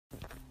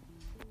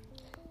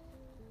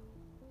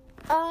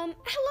Hello.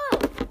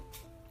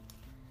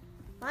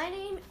 My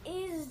name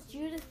is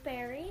Judith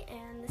Berry,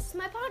 and this is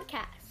my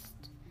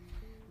podcast.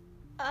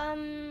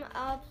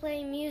 I'll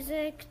play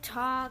music,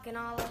 talk, and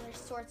all other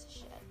sorts of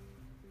shit.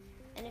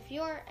 And if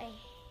you're a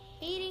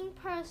hating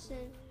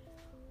person,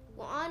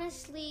 well,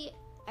 honestly,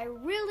 I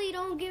really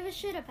don't give a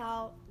shit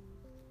about,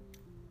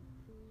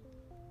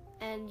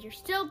 and you're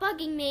still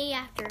bugging me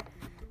after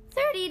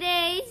 30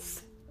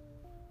 days,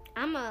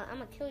 I'm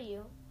gonna kill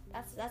you.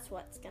 That's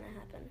what's gonna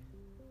happen.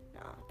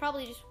 No,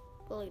 probably just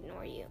will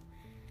ignore you.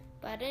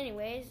 But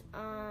anyways,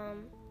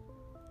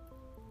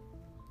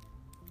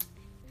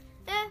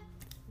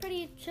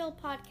 pretty chill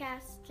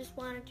podcast. Just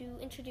wanted to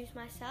introduce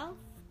myself.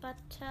 But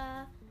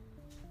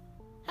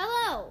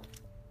hello.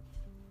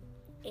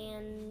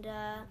 And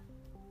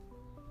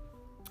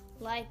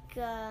like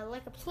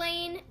a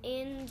plane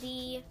in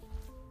the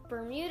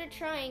Bermuda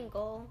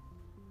Triangle.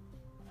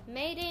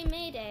 Mayday,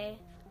 mayday.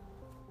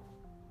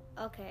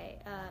 Okay,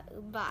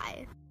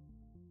 bye.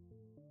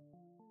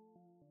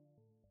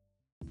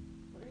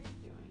 What are you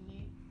doing,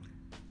 Nate?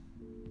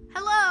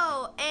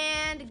 Hello,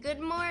 and good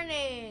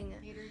morning.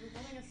 Nate, are you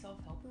holding a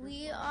self-help group?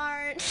 We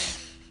are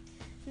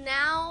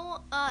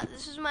now,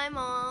 this is my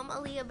mom,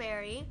 Aaliyah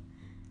Berry.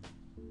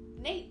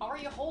 Nate, are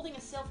you holding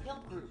a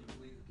self-help group?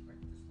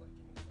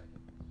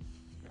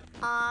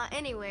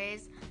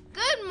 Anyways,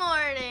 good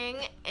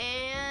morning,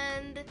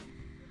 and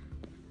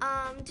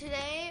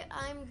today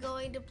I'm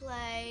going to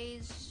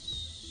play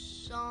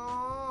songs,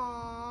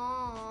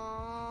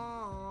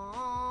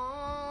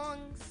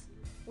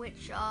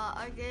 which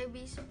are going to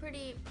be some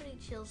pretty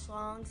chill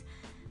songs.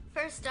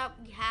 First up,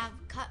 we have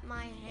Cut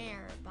My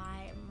Hair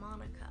by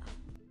Monica.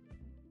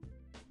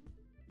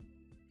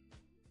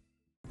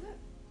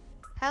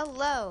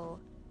 Hello,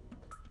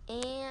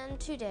 and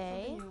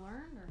today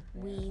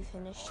we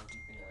finished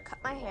Cut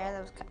My Hair.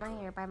 That was Cut My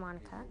Hair by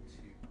Monica,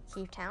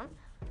 Town.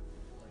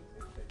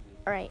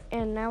 Alright,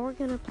 and now we're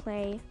gonna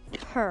play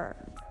Her.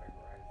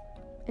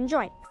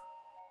 Enjoy.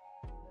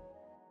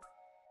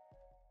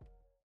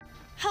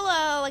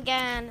 Hello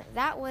again.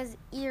 That was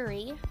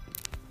Eerie.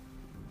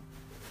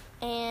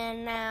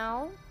 And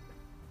now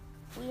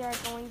we are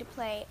going to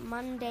play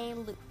Monday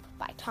Loop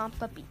by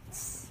Tompa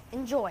Beats.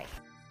 Enjoy.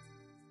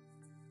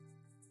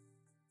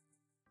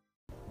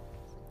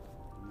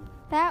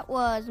 That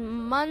was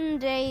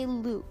Monday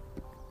Loop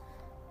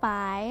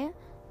by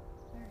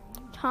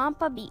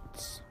Tompa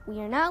Beats. We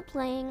are now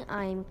playing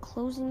I'm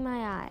Closing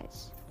My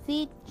Eyes,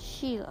 Feed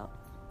Shiloh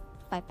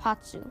by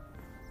Patsu.